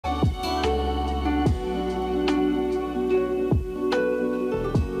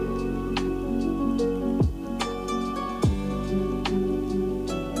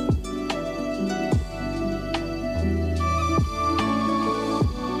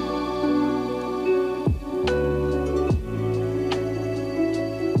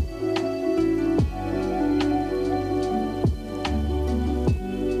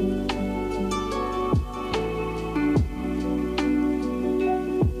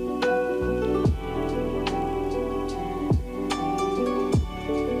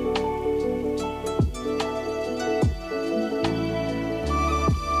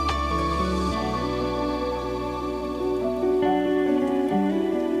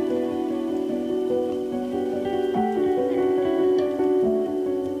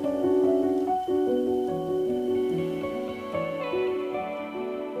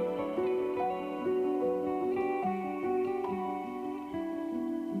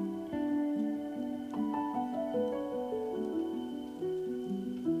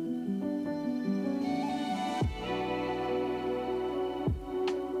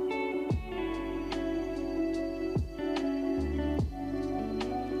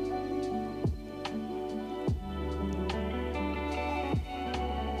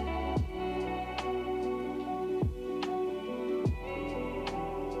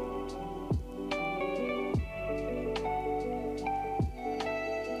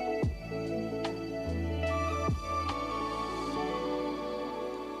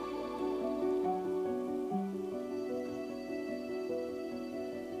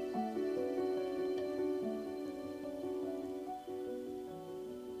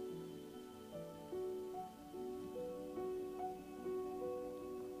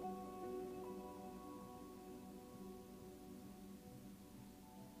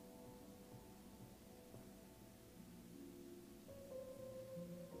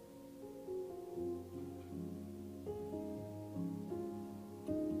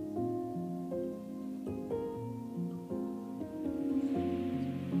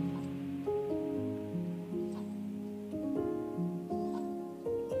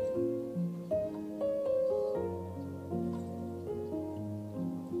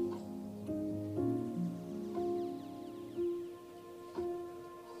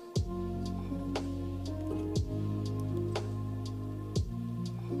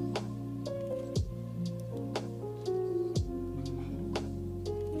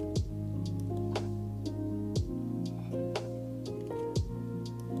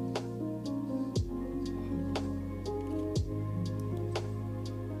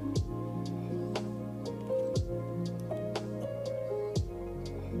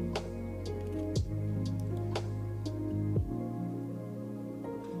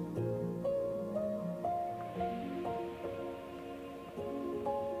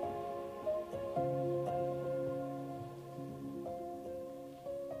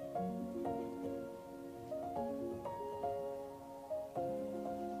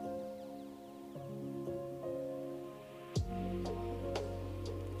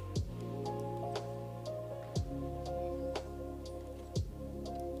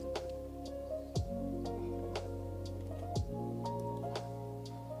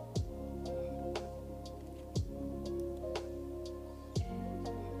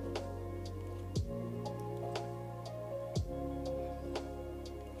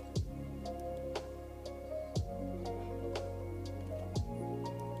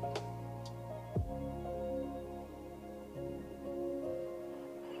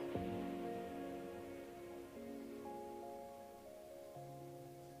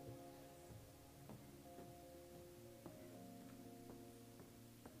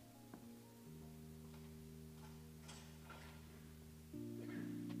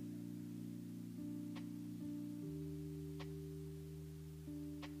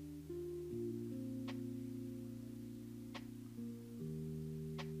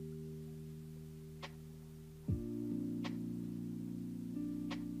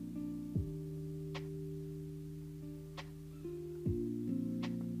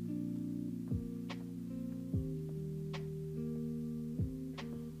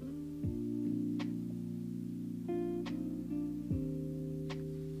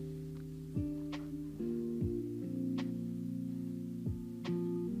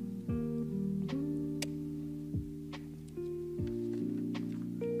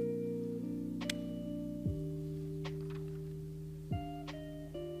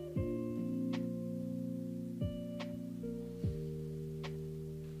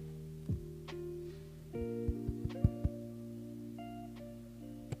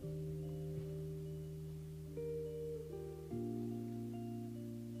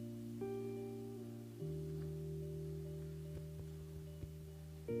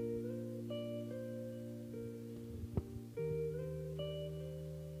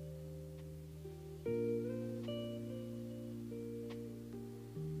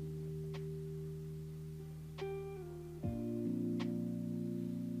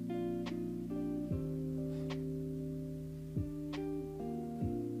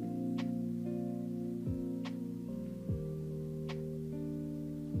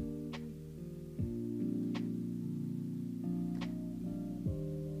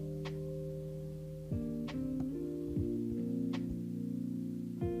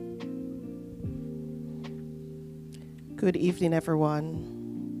Good evening,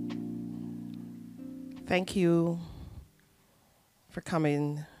 everyone. Thank you for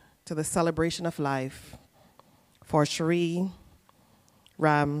coming to the celebration of life for Sri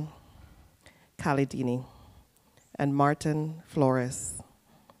Ram Kalidindi and Martin Flores.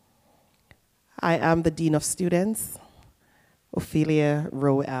 I am the Dean of Students, Ophelia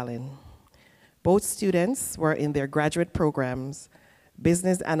Rowe Allen. Both students were in their graduate programs,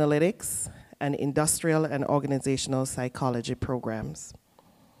 Business Analytics and Industrial and Organizational Psychology programs.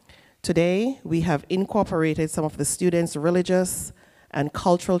 Today, we have incorporated some of the students' religious and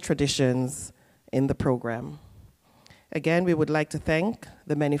cultural traditions in the program. Again, we would like to thank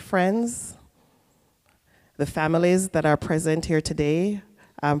the many friends, the families that are present here today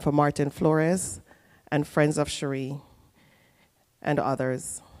for Martin Flores and friends of Sri and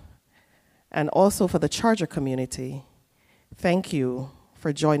others. And also for the Charger community, thank you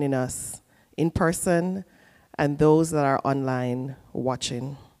for joining us in person and those that are online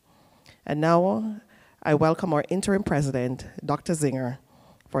watching. And now, I welcome our interim president, Dr. Zinger,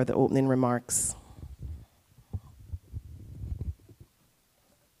 for the opening remarks.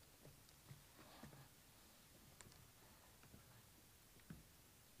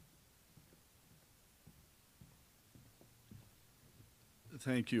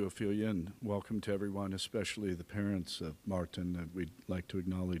 Thank you, Ophelia, and welcome to everyone, especially the parents of Martin. We'd like to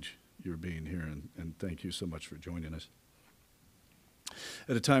acknowledge your being here, and thank you so much for joining us.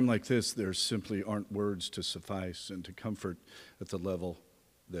 At a time like this, there simply aren't words to suffice and to comfort at the level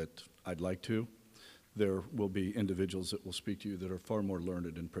that I'd like to. There will be individuals that will speak to you that are far more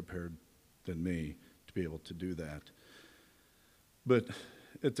learned and prepared than me to be able to do that. But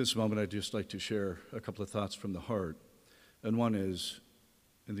at this moment, I'd just like to share a couple of thoughts from the heart. And one is,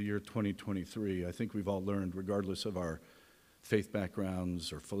 in the year 2023, I think we've all learned, regardless of our faith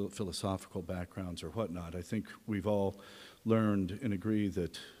backgrounds or philosophical backgrounds or whatnot, I think we've all learned and agree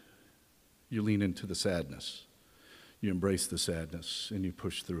that you lean into the sadness. You embrace the sadness and you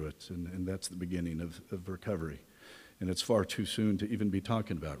push through it, and that's the beginning of recovery. And it's far too soon to even be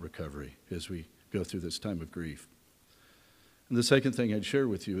talking about recovery as we go through this time of grief. And the second thing I'd share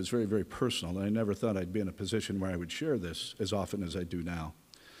with you is very, very personal, and I never thought I'd be in a position where I would share this as often as I do now.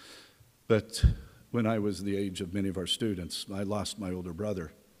 But when I was the age of many of our students, I lost my older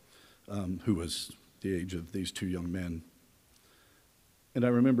brother, who was the age of these two young men. And I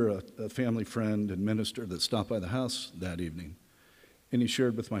remember a family friend and minister that stopped by the house that evening, and he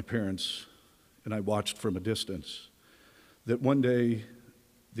shared with my parents, and I watched from a distance, that one day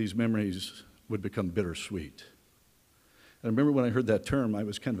these memories would become bittersweet. And I remember when I heard that term, I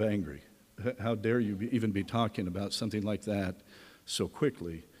was kind of angry. How dare you even be talking about something like that so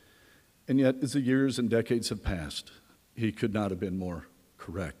quickly? And yet, as the years and decades have passed, he could not have been more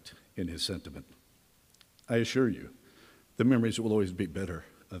correct in his sentiment. I assure you, the memories will always be bitter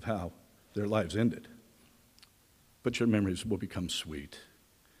of how their lives ended, but your memories will become sweet.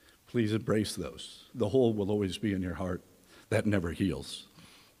 Please embrace those. The hole will always be in your heart. That never heals.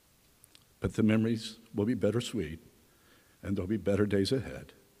 But the memories will be bittersweet, and there'll be better days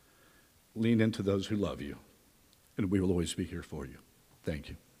ahead. Lean into those who love you, and we will always be here for you. Thank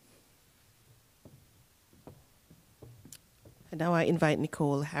you. And now I invite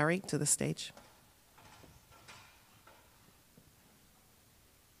Nicole Harry to the stage.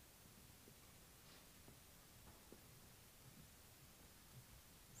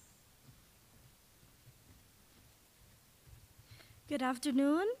 Good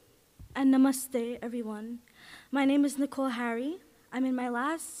afternoon and namaste, everyone. My name is Nicole Harry. I'm in my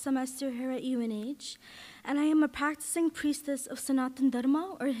last semester here at UNH, and I am a practicing priestess of Sanatan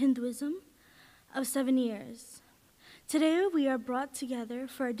Dharma, or Hinduism, of 7 years. Today, we are brought together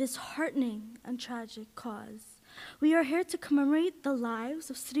for a disheartening and tragic cause. We are here to commemorate the lives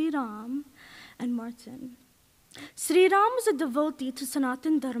of Sri Ram and Martin. Sri Ram was a devotee to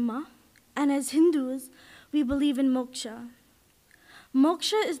Sanatan Dharma, and as Hindus, we believe in moksha.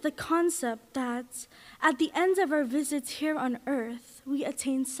 Moksha is the concept that at the end of our visits here on earth, we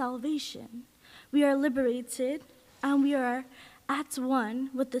attain salvation. We are liberated, and we are at one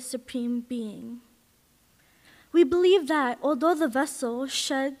with the Supreme Being. We believe that although the vessel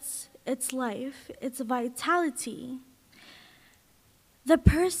sheds its life, its vitality, the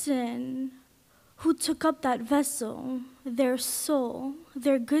person who took up that vessel, their soul,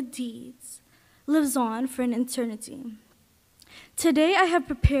 their good deeds, lives on for an eternity. Today I have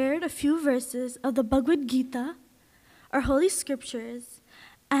prepared a few verses of the Bhagavad Gita, our holy scriptures,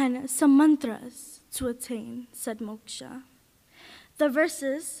 and some mantras to attain said moksha. The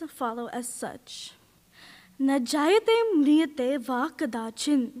verses follow as such. Na jayate mriyate va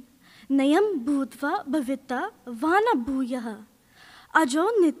kadachin, Nayam bhutva bhavita vana bhuyaha. Ajo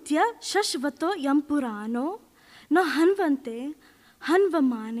nitya shashvato yam purano na hanvante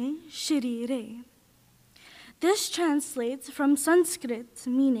hanvamane shirire. This translates from Sanskrit,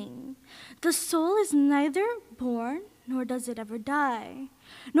 meaning, the soul is neither born nor does it ever die,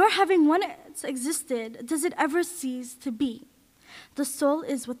 nor having once existed does it ever cease to be. The soul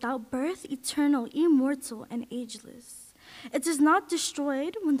is without birth, eternal, immortal, and ageless. It is not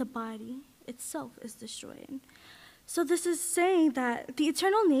destroyed when the body itself is destroyed. So this is saying that the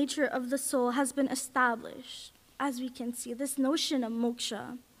eternal nature of the soul has been established, as we can see, this notion of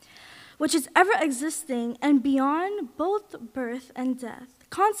moksha, which is ever existing and beyond both birth and death.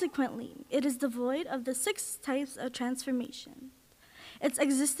 Consequently, it is devoid of the 6 types of transformation. Its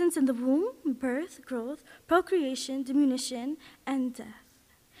existence in the womb, birth, growth, procreation, diminution, and death.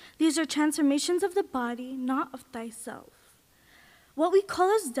 These are transformations of the body, not of thyself. What we call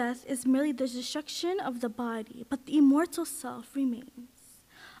as death is merely the destruction of the body, but the immortal self remains,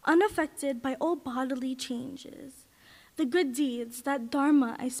 unaffected by all bodily changes. The good deeds, that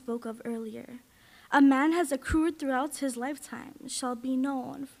dharma I spoke of earlier, a man has accrued throughout his lifetime shall be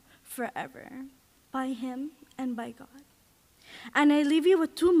known forever by him and by God. And I leave you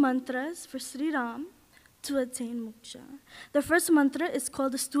with 2 mantras for Sri Ram to attain moksha. The first mantra is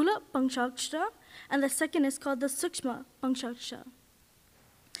called the Stula Panchakshara, and the second is called the Sukshma Panchakshara.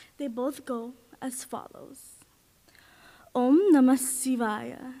 They both go as follows. Om Namah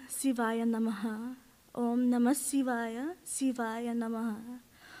Shivaya, Shivaya Namaha. Om Namah Shivaya, Shivaya Namaha.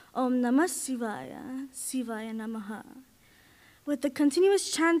 Om Namah Shivaya, Shivaya Namaha. With the continuous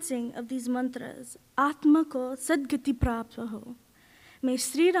chanting of these mantras, Atma ko Sadgati Prapta ho. May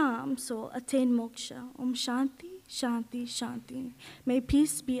Sri Ram soul attain moksha. Om Shanti, Shanti, Shanti. May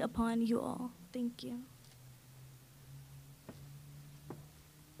peace be upon you all. Thank you.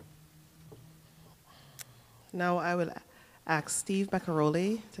 Now I will ask Steve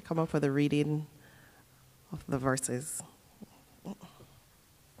Macaroli to come up for the reading of the verses.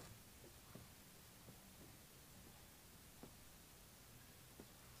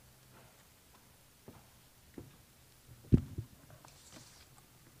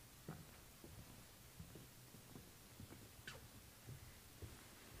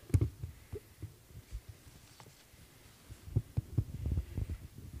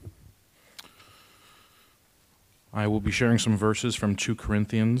 I will be sharing some verses from 2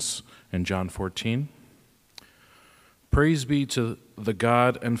 Corinthians and John 14. Praise be to the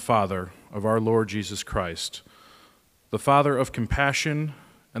God and Father of our Lord Jesus Christ, the Father of compassion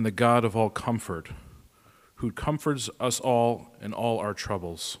and the God of all comfort, who comforts us all in all our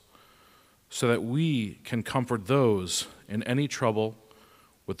troubles, so that we can comfort those in any trouble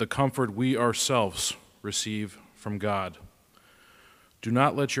with the comfort we ourselves receive from God. Do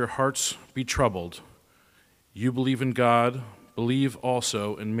not let your hearts be troubled. You believe in God, believe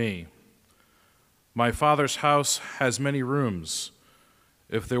also in me. My Father's house has many rooms.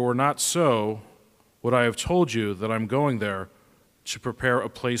 If there were not so, would I have told you that I'm going there to prepare a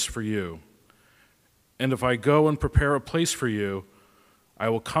place for you? And if I go and prepare a place for you, I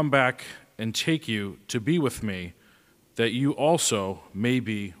will come back and take you to be with me, that you also may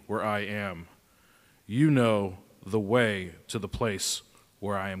be where I am. You know the way to the place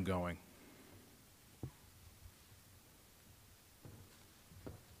where I am going.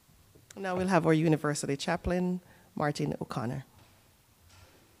 Now we'll have our university chaplain, Martin O'Connor.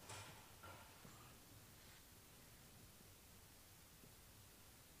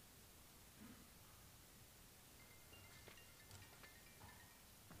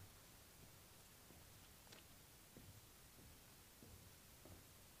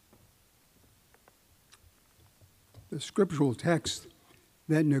 The scriptural text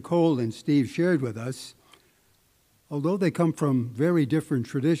that Nicole and Steve shared with us, although they come from very different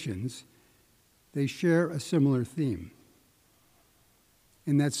traditions, they share a similar theme.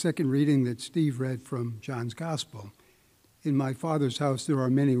 In that second reading that Steve read from John's Gospel, in my Father's house there are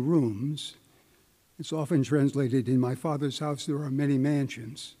many rooms. It's often translated, in my Father's house there are many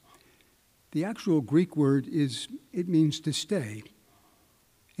mansions. The actual Greek word it means to stay.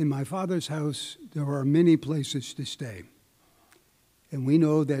 In my Father's house there are many places to stay. And we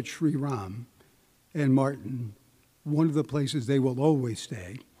know that Sri Ram and Martin, one of the places they will always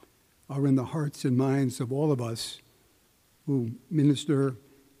stay are in the hearts and minds of all of us who minister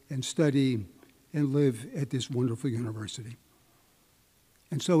and study and live at this wonderful university.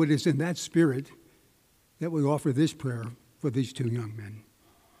 And so it is in that spirit that we offer this prayer for these 2 young men.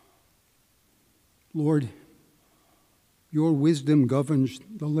 Lord, your wisdom governs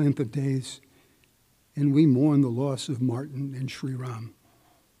the length of days, and we mourn the loss of Martin and Sri Ram,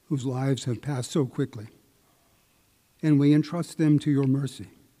 whose lives have passed so quickly, and we entrust them to your mercy.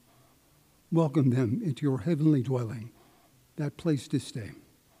 Welcome them into your heavenly dwelling, that place to stay,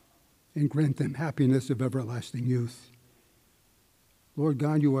 and grant them happiness of everlasting youth. Lord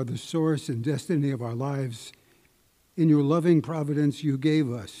God, you are the source and destiny of our lives. In your loving providence, you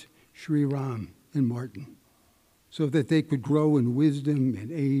gave us Sri Ram and Martin, so that they could grow in wisdom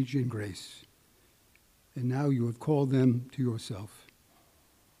and age and grace. And now you have called them to yourself.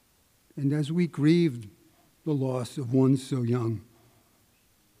 And as we grieve the loss of one so young,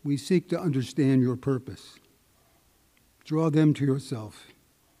 we seek to understand your purpose. Draw them to yourself.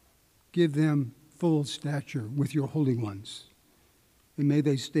 Give them full stature with your holy ones. And may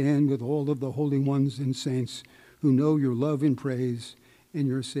they stand with all of the holy ones and saints who know your love and praise and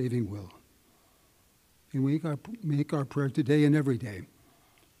your saving will. And we make our prayer today and every day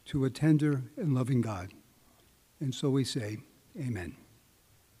to a tender and loving God. And so we say, amen.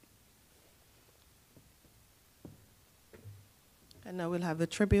 And now we'll have the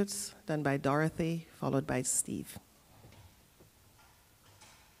tributes done by Dorothy, followed by Steve.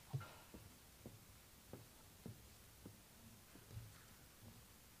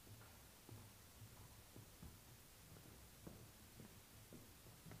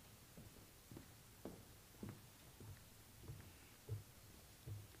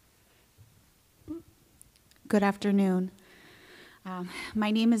 Good afternoon.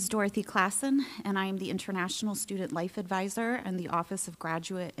 My name is Dorothy Klassen, and I am the International Student Life Advisor and the Office of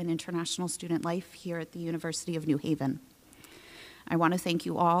Graduate and International Student Life here at the University of New Haven. I want to thank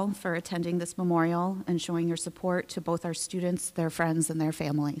you all for attending this memorial and showing your support to both our students, their friends, and their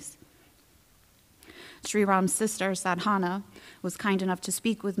families. Sri Ram's sister, Sadhana, was kind enough to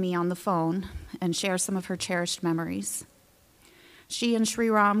speak with me on the phone and share some of her cherished memories. She and Sri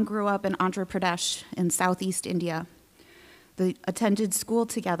Ram grew up in Andhra Pradesh in southeast India. They attended school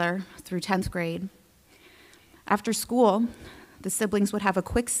together through 10th grade. After school, the siblings would have a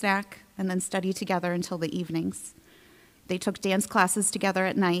quick snack and then study together until the evenings. They took dance classes together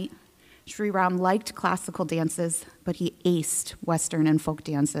at night. Sri Ram liked classical dances, but he aced Western and folk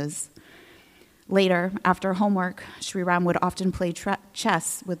dances. Later, after homework, Sri Ram would often play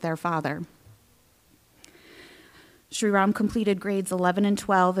chess with their father. Sri Ram completed grades 11 and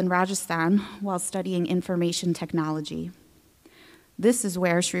 12 in Rajasthan while studying information technology. This is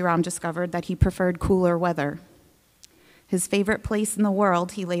where Sri Ram discovered that he preferred cooler weather. His favorite place in the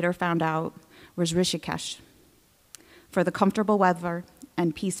world, he later found out, was Rishikesh, for the comfortable weather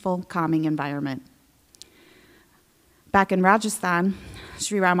and peaceful, calming environment. Back in Rajasthan,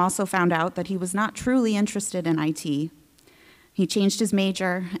 Sri Ram also found out that he was not truly interested in IT. He changed his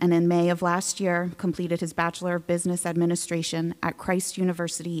major, and in May of last year, completed his Bachelor of Business Administration at Christ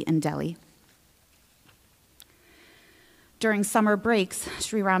University in Delhi. During summer breaks,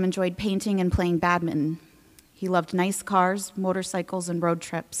 Sri Ram enjoyed painting and playing badminton. He loved nice cars, motorcycles, and road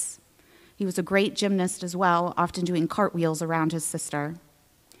trips. He was a great gymnast as well, often doing cartwheels around his sister.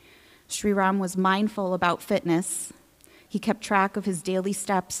 Sri Ram was mindful about fitness. He kept track of his daily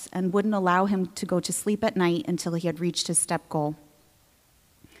steps and wouldn't allow him to go to sleep at night until he had reached his step goal.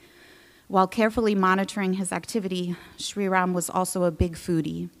 While carefully monitoring his activity, Sri Ram was also a big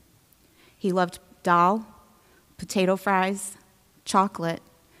foodie. He loved dal, potato fries, chocolate,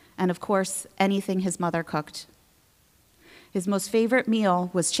 and of course, anything his mother cooked. His most favorite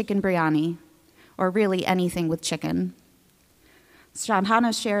meal was chicken biryani, or really anything with chicken.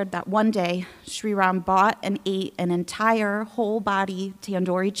 Sadhana shared that one day, Sri Ram bought and ate an entire whole-body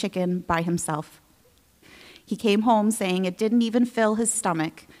tandoori chicken by himself. He came home saying it didn't even fill his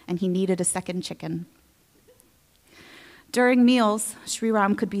stomach, and he needed a second chicken. During meals, Sri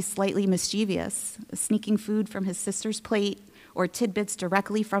Ram could be slightly mischievous, sneaking food from his sister's plate or tidbits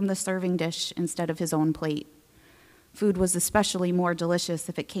directly from the serving dish instead of his own plate. Food was especially more delicious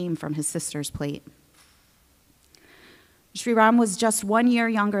if it came from his sister's plate. Sri Ram was just 1 year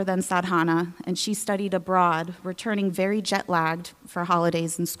younger than Sadhana, and she studied abroad, returning very jet-lagged for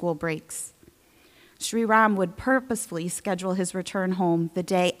holidays and school breaks. Sri Ram would purposefully schedule his return home the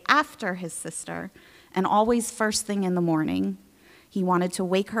day after his sister, and always first thing in the morning. He wanted to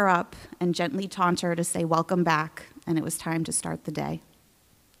wake her up and gently taunt her to say welcome back, and it was time to start the day.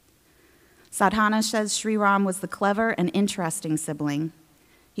 Sadhana says Sri Ram was the clever and interesting sibling.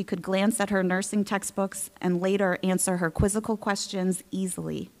 He could glance at her nursing textbooks and later answer her quizzical questions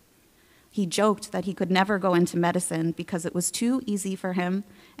easily. He joked that he could never go into medicine because it was too easy for him,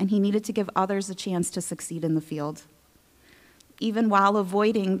 and he needed to give others a chance to succeed in the field. Even while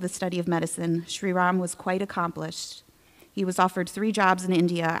avoiding the study of medicine, Sri Ram was quite accomplished. He was offered 3 jobs in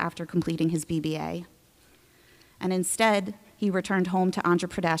India after completing his BBA. And instead, he returned home to Andhra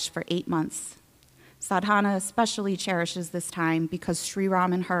Pradesh for 8 months. Sadhana especially cherishes this time because Sri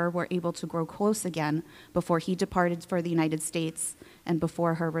Ram and her were able to grow close again before he departed for the United States and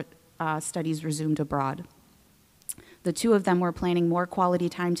before her studies resumed abroad. The two of them were planning more quality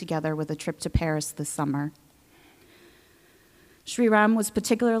time together with a trip to Paris this summer. Sri Ram was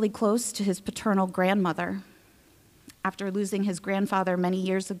particularly close to his paternal grandmother. After losing his grandfather many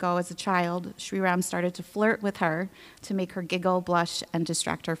years ago as a child, Sri Ram started to flirt with her to make her giggle, blush, and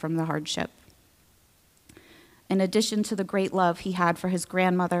distract her from the hardship. In addition to the great love he had for his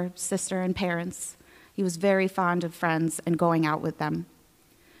grandmother, sister, and parents, he was very fond of friends and going out with them.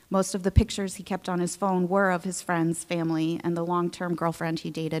 Most of the pictures he kept on his phone were of his friends, family, and the long-term girlfriend he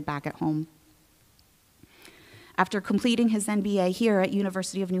dated back at home. After completing his MBA here at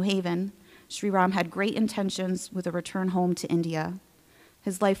University of New Haven, Sri Ram had great intentions with a return home to India.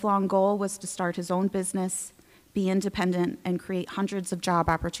 His lifelong goal was to start his own business, be independent, and create hundreds of job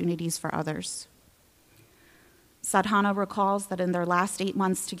opportunities for others. Sadhana recalls that in their last 8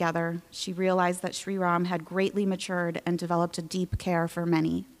 months together, she realized that Sri Ram had greatly matured and developed a deep care for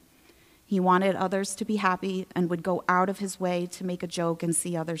many. He wanted others to be happy and would go out of his way to make a joke and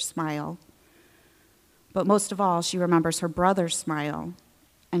see others smile. But most of all, she remembers her brother's smile,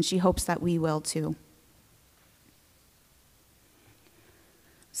 and she hopes that we will too.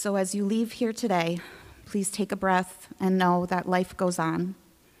 So as you leave here today, please take a breath and know that life goes on.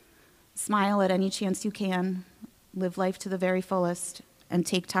 Smile at any chance you can, live life to the very fullest, and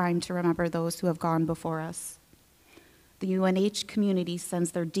take time to remember those who have gone before us. The UNH community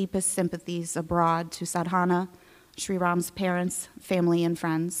sends their deepest sympathies abroad to Sadhana, Sri Ram's parents, family, and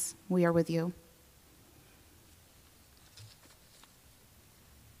friends. We are with you.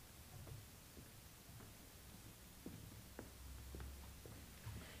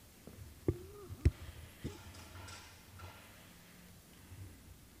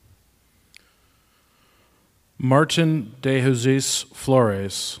 Martin de Jesus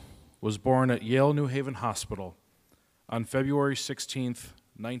Flores was born at Yale New Haven Hospital on February 16,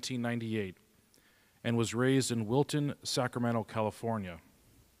 1998, and was raised in Wilton, Sacramento, California.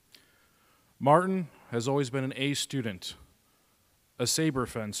 Martin has always been an A student, a saber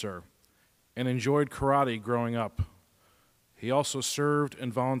fencer, and enjoyed karate growing up. He also served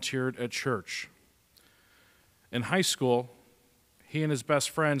and volunteered at church. In high school, he and his best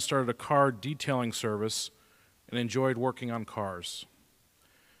friend started a car detailing service and enjoyed working on cars.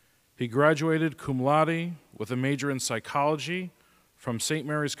 He graduated cum laude with a major in psychology from St.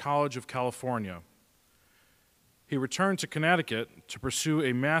 Mary's College of California. He returned to Connecticut to pursue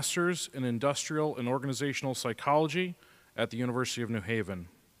a master's in industrial and organizational psychology at the University of New Haven.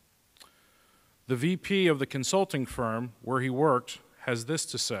 The VP of the consulting firm where he worked has this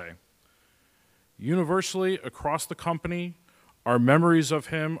to say: "Universally across the company, our memories of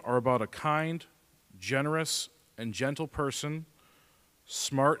him are about a kind, generous, and gentle person,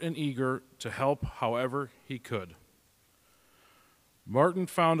 smart and eager to help however he could." Martin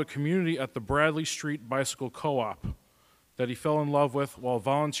found a community at the Bradley Street Bicycle Co-op that he fell in love with while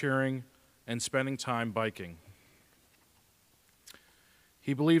volunteering and spending time biking.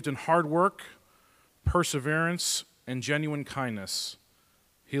 He believed in hard work, perseverance, and genuine kindness.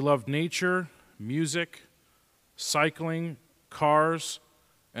 He loved nature, music, cycling, cars,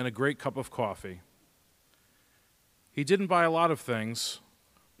 and a great cup of coffee. He didn't buy a lot of things,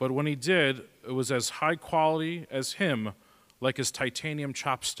 but when he did, it was as high quality as him, like his titanium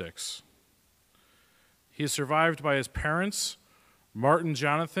chopsticks. He is survived by his parents, Martin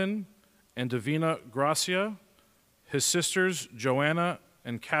Jonathan and Davina Gracia, his sisters Joanna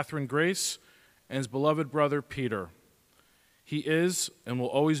and Catherine Grace, and his beloved brother Peter. He is and will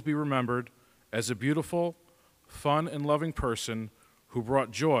always be remembered as a beautiful, fun, and loving person who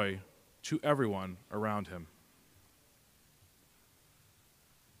brought joy to everyone around him.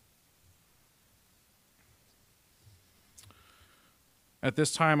 At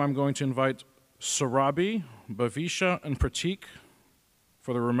this time, I'm going to invite Sarabi, Bhavisha, and Pratik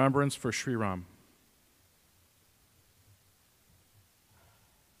for the remembrance for Sri Ram.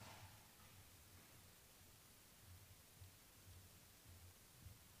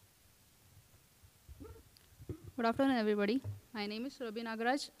 Good afternoon, everybody. My name is Surabi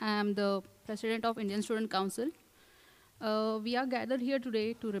Nagaraj. I am the President of Indian Student Council. We are gathered here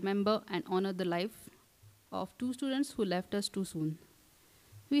today to remember and honor the life of two students who left us too soon.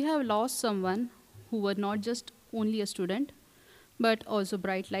 We have lost someone who was not just only a student, but also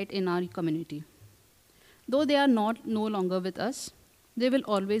bright light in our community. Though they are no longer with us, they will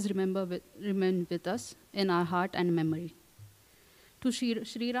always remain with us in our heart and memory. To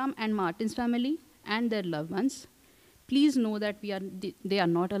Sri Ram and Martin's family and their loved ones, Please know that they are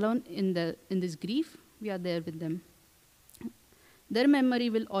not alone in this grief. We are there with them. Their memory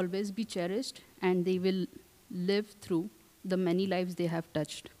will always be cherished, and they will live through the many lives they have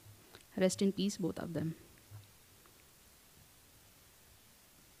touched. Rest in peace, both of them.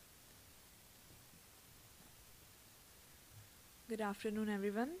 Good afternoon,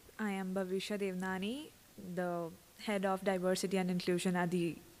 everyone. I am Bhavisha Devnani, the head of diversity and inclusion at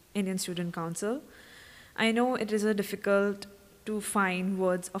the Indian Student Council. I know it is difficult to find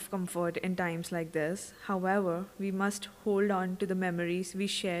words of comfort in times like this. However, we must hold on to the memories we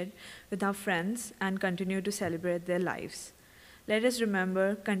shared with our friends and continue to celebrate their lives. Let us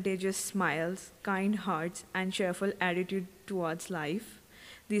remember contagious smiles, kind hearts, and cheerful attitude towards life.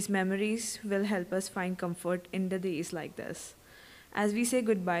 These memories will help us find comfort in the days like this. As we say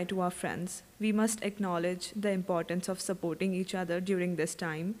goodbye to our friends, we must acknowledge the importance of supporting each other during this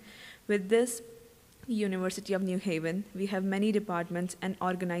time. With this University of New Haven, we have many departments and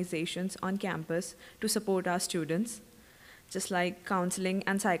organizations on campus to support our students, just like Counseling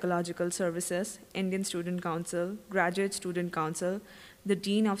and Psychological Services, Indian Student Council, Graduate Student Council, the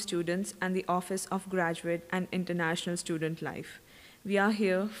Dean of Students, and the Office of Graduate and International Student Life. We are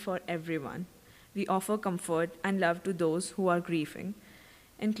here for everyone. We offer comfort and love to those who are grieving.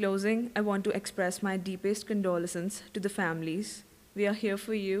 In closing, I want to express my deepest condolences to the families. We are here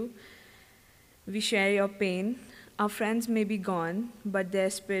for you. We share your pain. Our friends may be gone, but their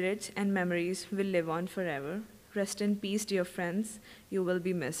spirits and memories will live on forever. Rest in peace, dear friends. You will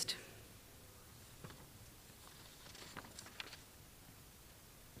be missed.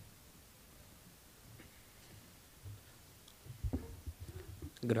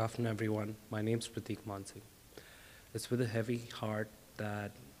 Good afternoon, everyone. My name is Pratik Mansi. It's with a heavy heart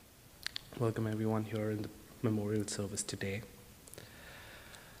that I welcome everyone here in the memorial service today.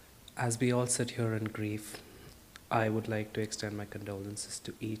 As we all sit here in grief, I would like to extend my condolences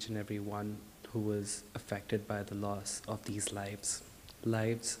to each and every one who was affected by the loss of these lives,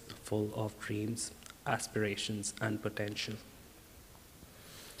 lives full of dreams, aspirations, and potential.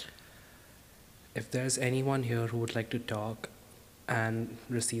 If there's anyone here who would like to talk and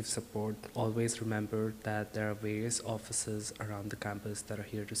receive support, always remember that there are various offices around the campus that are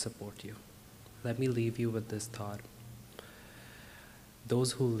here to support you. Let me leave you with this thought.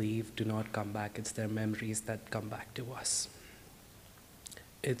 Those who leave do not come back. It's their memories that come back to us.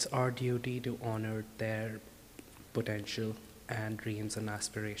 It's our duty to honor their potential and dreams and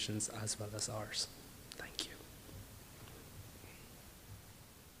aspirations as well as ours. Thank you.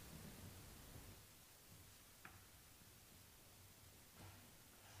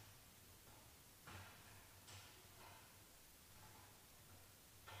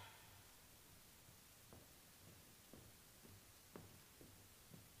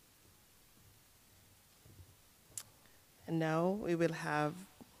 And now we will have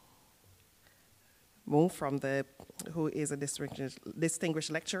Mo who is a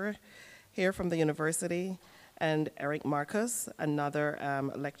distinguished lecturer here from the university, and Eric Marcus, another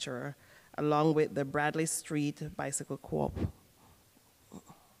lecturer, along with the Bradley Street Bicycle Co-op.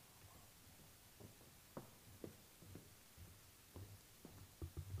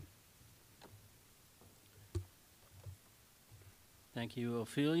 Thank you,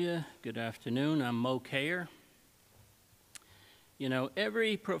 Ophelia. Good afternoon. I'm Mo Kayer. You know,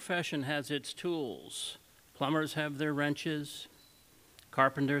 every profession has its tools. Plumbers have their wrenches,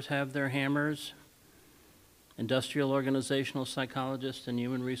 carpenters have their hammers, industrial organizational psychologists and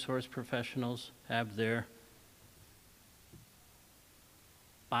human resource professionals have their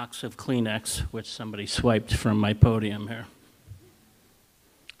box of Kleenex, which somebody swiped from my podium here.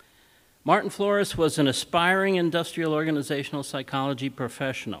 Martin Flores was an aspiring industrial organizational psychology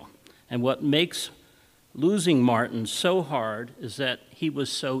professional, and what makes losing Martin so hard is that he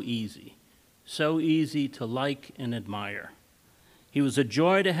was so easy to like and admire. He was a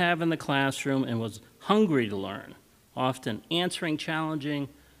joy to have in the classroom and was hungry to learn, often answering challenging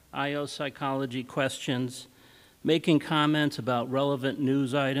IO psychology questions, making comments about relevant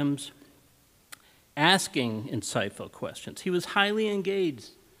news items, asking insightful questions. He was highly engaged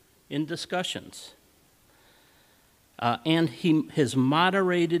in discussions, and his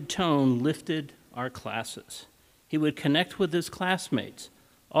moderated tone lifted our classes. He would connect with his classmates,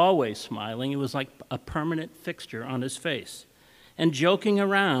 always smiling. It was like a permanent fixture on his face, and joking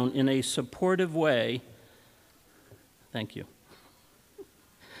around in a supportive way. Thank you.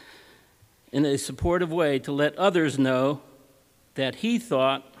 In a supportive way to let others know that he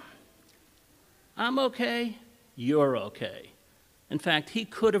thought, I'm okay, you're okay. In fact, he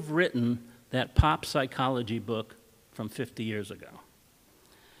could have written that pop psychology book from 50 years ago.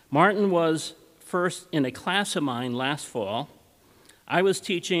 Martin was first in a class of mine last fall. I was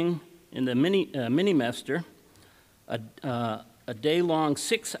teaching in the mini-mester, a day-long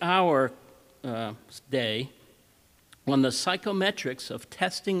 6-hour day on the psychometrics of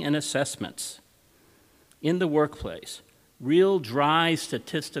testing and assessments in the workplace. Real dry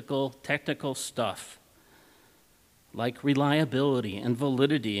statistical, technical stuff like reliability and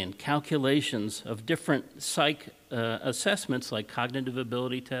validity and calculations of different psych assessments like cognitive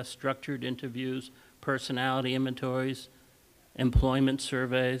ability tests, structured interviews, personality inventories, employment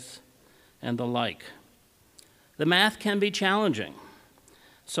surveys, and the like. The math can be challenging,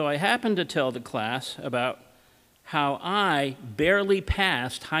 so I happened to tell the class about how I barely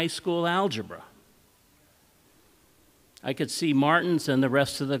passed high school algebra. I could see Martin's and the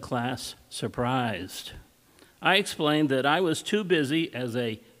rest of the class surprised. I explained that I was too busy as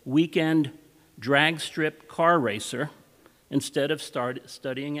a weekend drag strip car racer instead of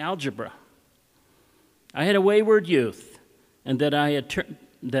studying algebra. I had a wayward youth, and that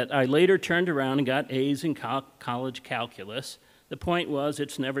I later turned around and got A's in college calculus. The point was,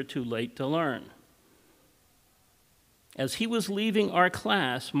 it's never too late to learn. As he was leaving our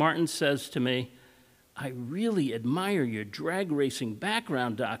class, Martin says to me, "I really admire your drag racing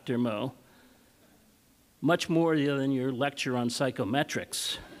background, Dr. Moe, much more than your lecture on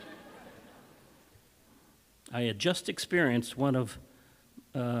psychometrics." I had just experienced one of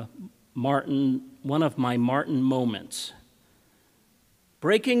my Martin moments.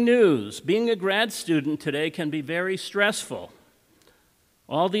 Breaking news: being a grad student today can be very stressful.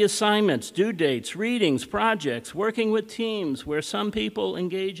 All the assignments, due dates, readings, projects, working with teams where some people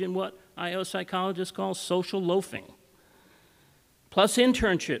engage in what IO psychologists call social loafing, plus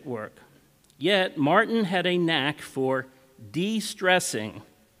internship work. Yet Martin had a knack for de-stressing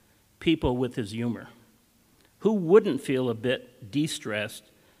people with his humor. Who wouldn't feel a bit de-stressed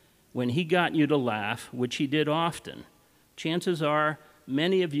when he got you to laugh, which he did often? Chances are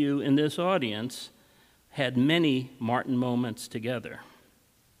many of you in this audience had many Martin moments together.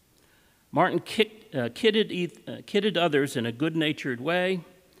 Martin kidded others in a good-natured way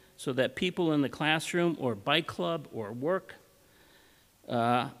so that people in the classroom or bike club or work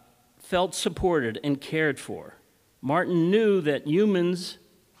felt supported and cared for. Martin knew that humans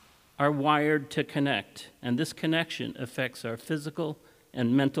are wired to connect, and this connection affects our physical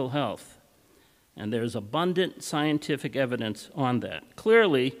and mental health. And there's abundant scientific evidence on that.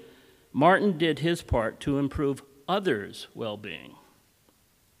 Clearly, Martin did his part to improve others' well-being.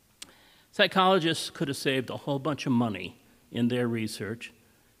 Psychologists could have saved a whole bunch of money in their research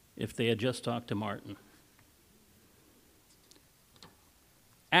if they had just talked to Martin.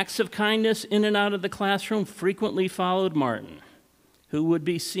 Acts of kindness in and out of the classroom frequently followed Martin, who would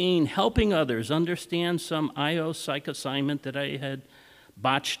be seen helping others understand some IO psych assignment that I had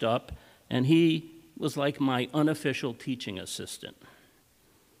botched up, and he was like my unofficial teaching assistant.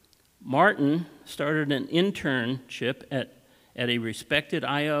 Martin started an internship at a respected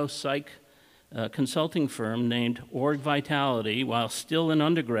IO psych consulting firm named Org Vitality while still an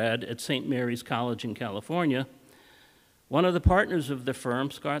undergrad at St. Mary's College in California. One of the partners of the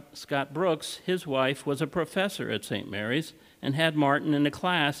firm, Scott Brooks, his wife was a professor at St. Mary's and had Martin in a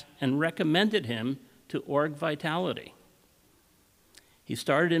class and recommended him to Org Vitality. He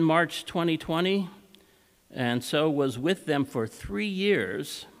started in March 2020 and so was with them for 3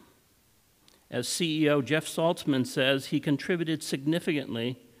 years. As CEO Jeff Saltzman says, he contributed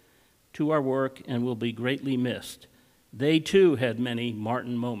significantly to our work and will be greatly missed. They too had many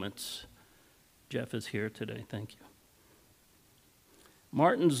Martin moments. Jeff is here today, thank you.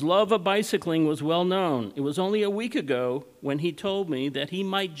 Martin's love of bicycling was well known. It was only a week ago when he told me that he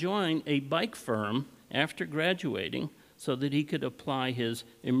might join a bike firm after graduating so that he could apply his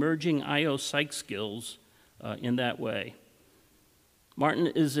emerging IO psych skills in that way. Martin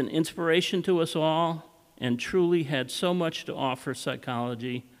is an inspiration to us all and truly had so much to offer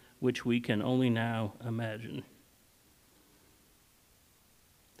psychology, which we can only now imagine.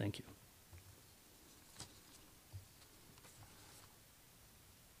 Thank you.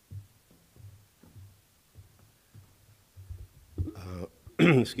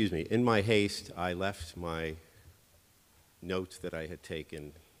 Excuse me. In my haste, I left my notes that I had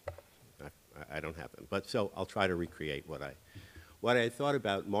taken. I don't have them, but so I'll try to recreate what I had thought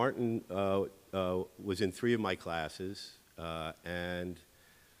about. Martin was in 3 of my classes, and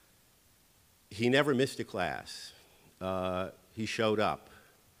he never missed a class. He showed up,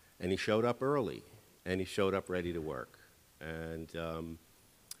 and he showed up early, and he showed up ready to work, and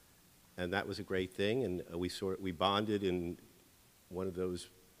that was a great thing. And we bonded in one of those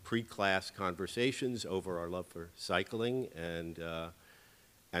pre-class conversations over our love for cycling, and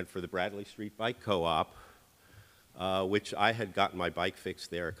and for the Bradley Street Bike Co-op, which I had gotten my bike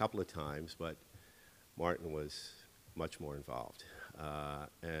fixed there a couple of times, but Martin was much more involved.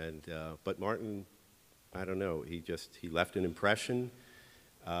 But Martin, I don't know, he left an impression,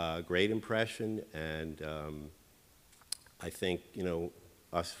 a great impression, and I think, you know,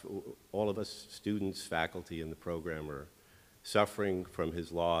 all of us students, faculty in the program are suffering from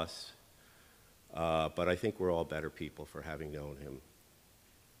his loss, but I think we're all better people for having known him.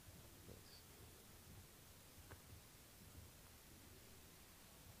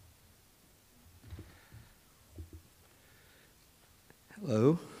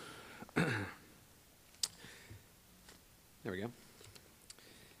 Hello. There we go.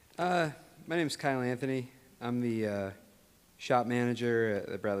 My name is Kyle Anthony. I'm the shop manager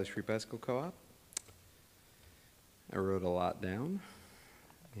at the Bradley Street Bicycle Co-op. I wrote a lot down,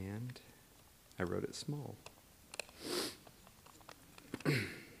 and I wrote it small.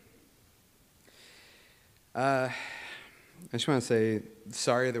 I just want to say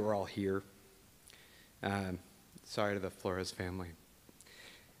sorry that we're all here. Sorry to the Flores family.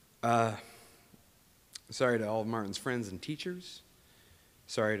 Sorry to all of Martin's friends and teachers.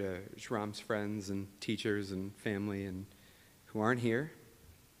 Sorry to Shram's friends and teachers and family and who aren't here.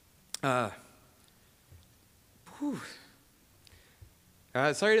 Sorry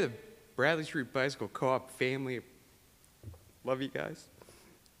to the Bradley Street Bicycle Co-op family. Love you guys.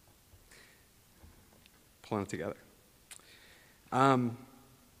 Pulling it together.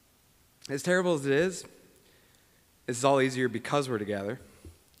 As terrible as it is, this is all easier because we're together.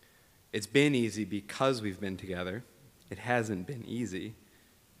 It's been easy because we've been together. It hasn't been easy.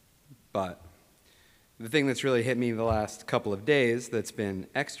 But the thing that's really hit me the last couple of days that's been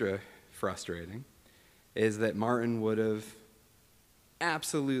extra frustrating is that Martin would have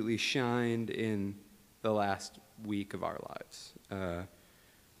absolutely shined in the last week of our lives.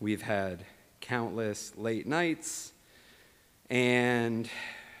 We've had countless late nights and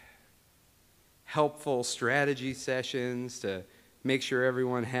helpful strategy sessions to make sure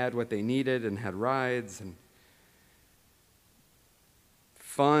everyone had what they needed and had rides, and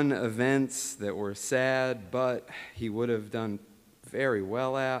fun events that were sad, but he would have done very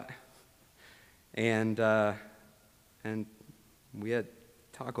well at. And we had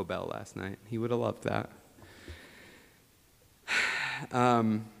Taco Bell last night. He would have loved that.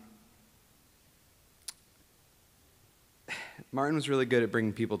 Martin was really good at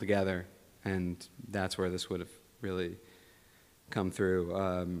bringing people together, and that's where this would have really come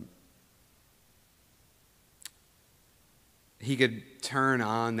through. He could turn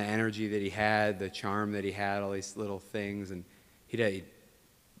on the energy that he had, the charm that he had, all these little things, and he'd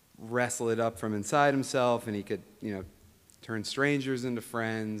wrestle it up from inside himself, and he could, you know, turn strangers into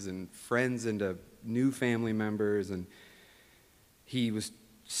friends and friends into new family members, and he was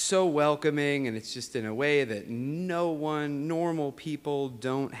so welcoming, and it's just in a way that normal people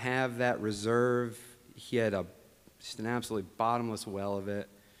don't have that reserve. He had just an absolutely bottomless well of it.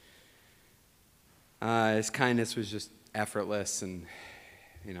 His kindness was just effortless, and,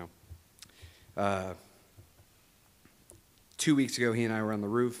 you know, 2 weeks ago he and I were on the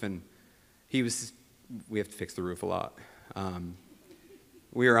roof, and we have to fix the roof a lot.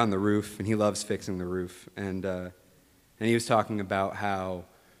 We were on the roof, and he loves fixing the roof, and he was talking about how,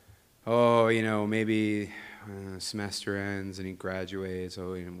 you know, maybe semester ends and he graduates,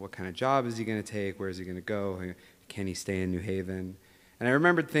 you know, what kind of job is he going to take, where is he going to go, can he stay in New Haven? And I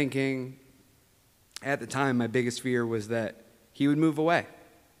remembered thinking, at the time, my biggest fear was that he would move away,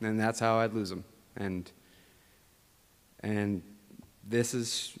 and that's how I'd lose him. And this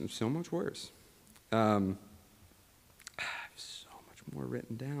is so much worse. I have so much more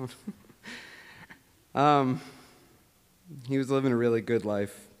written down. He was living a really good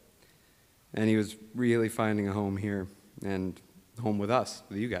life, and he was really finding a home here, and home with us,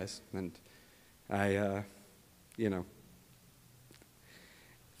 with you guys. And I, you know,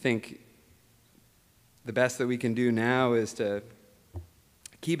 think the best that we can do now is to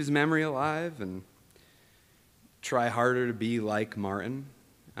keep his memory alive and try harder to be like Martin,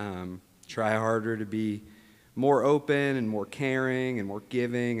 try harder to be more open and more caring and more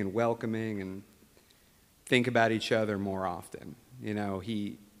giving and welcoming, and think about each other more often. You know,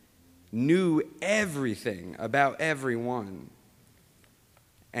 he knew everything about everyone,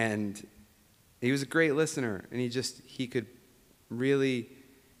 and he was a great listener, and he could really,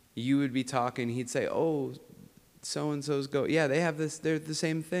 you would be talking, he'd say, oh, so-and-so's yeah, they have this, they're the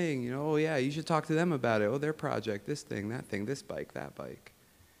same thing, you know, oh yeah, you should talk to them about it, oh, their project, this thing, that thing, this bike, that bike.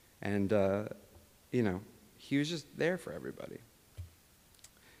 And, you know, he was just there for everybody.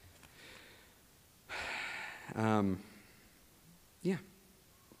 Yeah.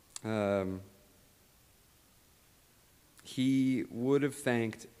 He would have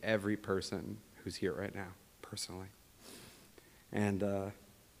thanked every person who's here right now, personally. And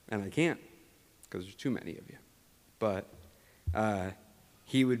I can't, because there's too many of you. But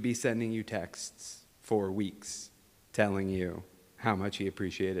he would be sending you texts for weeks telling you how much he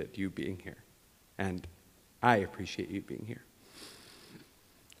appreciated you being here. And I appreciate you being here.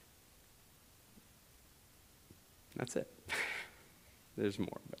 That's it. There's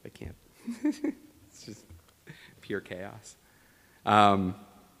more, but I can't. It's just pure chaos.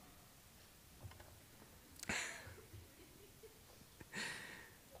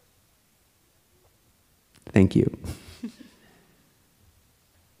 Thank you.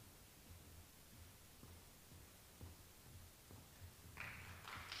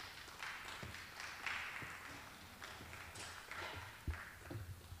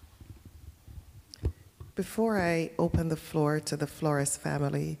 Before I open the floor to the Flores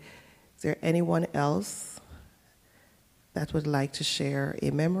family, is there anyone else that would like to share a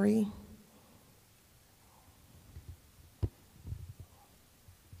memory?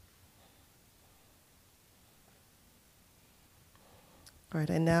 All right,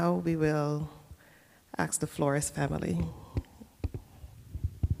 and now we will ask the Flores family.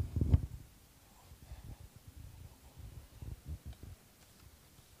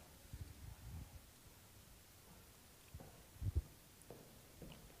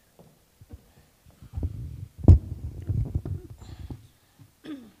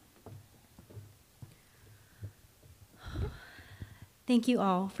 Thank you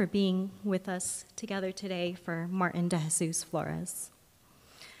all for being with us together today for Martin de Jesus Flores.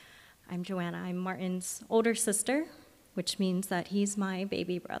 I'm Joanna. I'm Martin's older sister, which means that he's my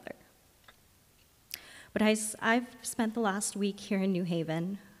baby brother. But I've spent the last week here in New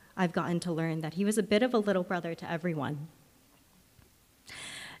Haven. I've gotten to learn that he was a bit of a little brother to everyone.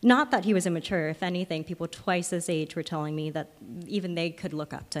 Not that he was immature. If anything, people twice his age were telling me that even they could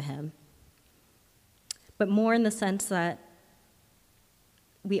look up to him. But more in the sense that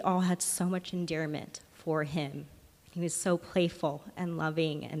we all had so much endearment for him. He was so playful and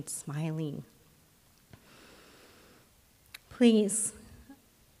loving and smiling. Please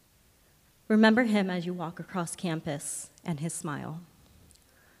remember him as you walk across campus and his smile.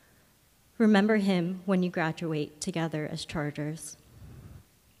 Remember him when you graduate together as chargers.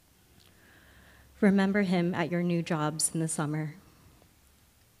 Remember him at your new jobs in the summer.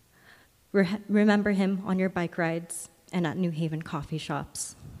 Remember him on your bike rides and at New Haven coffee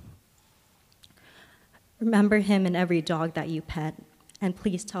shops. Remember him in every dog that you pet, and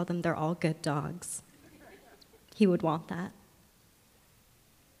please tell them they're all good dogs. He would want that.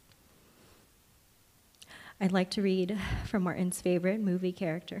 I'd like to read from Martin's favorite movie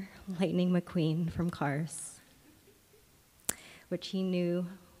character, Lightning McQueen from Cars, which he knew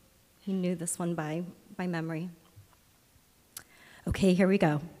this one by memory. Okay, here we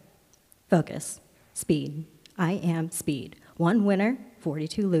go. Focus. Speed. I am speed. 1 winner,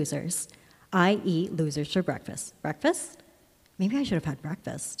 42 losers. I eat losers for breakfast. Breakfast? Maybe I should have had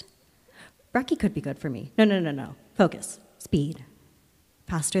breakfast. Brekkie could be good for me. No. Focus. Speed.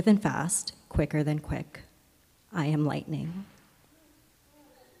 Faster than fast, quicker than quick. I am lightning.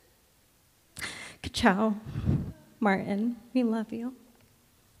 Ka-chow. Martin, we love you.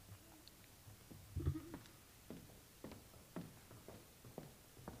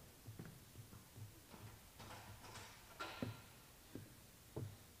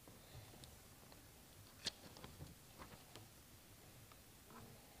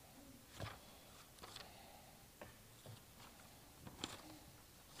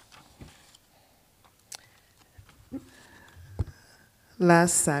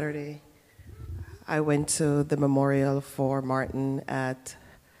 Last Saturday, I went to the memorial for Martin at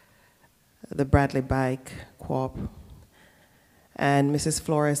the Bradley Bike Co-op. And Mrs.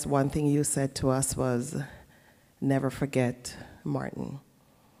 Flores, one thing you said to us was, never forget Martin.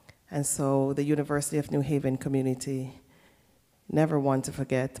 And so the University of New Haven community never want to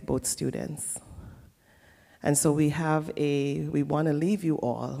forget both students. And so we want to leave you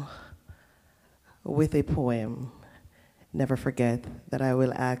all with a poem. Never forget that I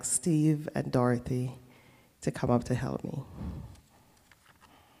will ask Steve and Dorothy to come up to help me.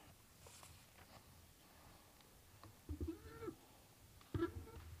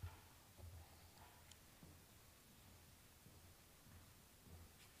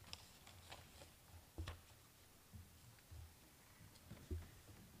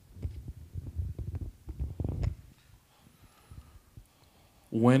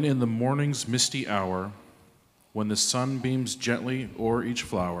 When in the morning's misty hour, when the sun beams gently o'er each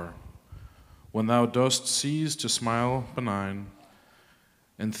flower, when thou dost cease to smile benign,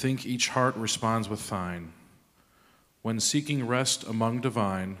 and think each heart responds with thine. When seeking rest among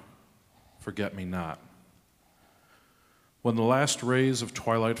divine, forget me not. When the last rays of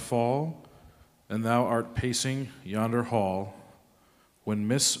twilight fall, and thou art pacing yonder hall, when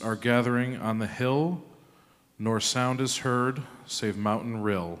mists are gathering on the hill, nor sound is heard save mountain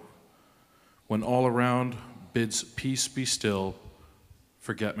rill, when all around bids peace be still,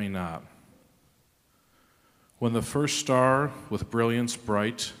 forget me not. When the first star with brilliance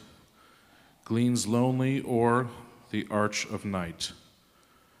bright gleams lonely o'er the arch of night,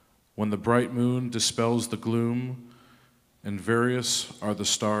 when the bright moon dispels the gloom, and various are the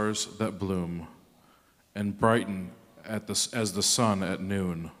stars that bloom and brighten as the sun at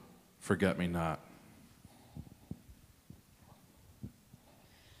noon, forget me not.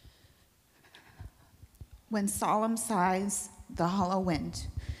 When solemn sighs the hollow wind,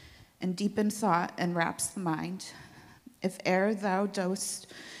 and deepened thought enwraps the mind, if e'er thou dost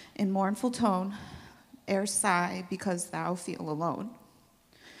in mournful tone, e'er sigh because thou feel alone,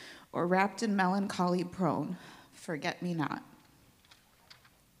 or wrapped in melancholy prone, forget me not.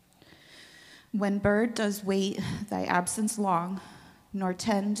 When bird does wait thy absence long, nor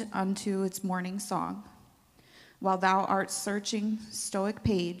tend unto its morning song, while thou art searching stoic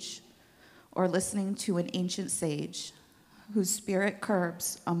page, or listening to an ancient sage, whose spirit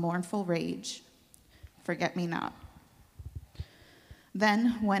curbs a mournful rage, forget me not.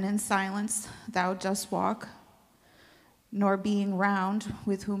 Then, when in silence thou dost walk, nor being round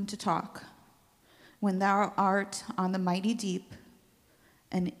with whom to talk, when thou art on the mighty deep,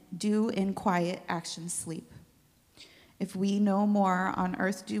 and do in quiet action sleep, if we no more on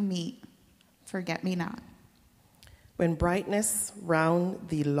earth do meet, forget me not. When brightness round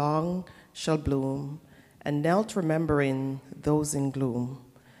thee long shall bloom, and knelt remembering those in gloom,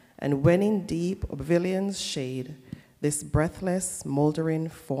 and when in deep obligion's shade this breathless, moldering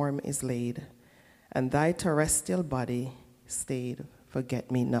form is laid, and thy terrestrial body stayed,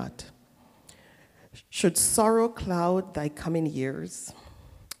 forget me not. Should sorrow cloud thy coming years,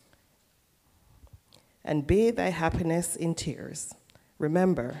 and bathe thy happiness in tears,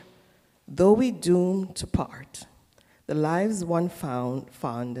 remember, though we doom to part, the lives one found,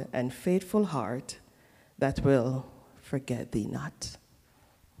 fond and faithful heart that will forget thee not.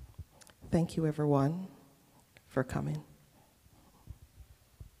 Thank you, everyone, for coming.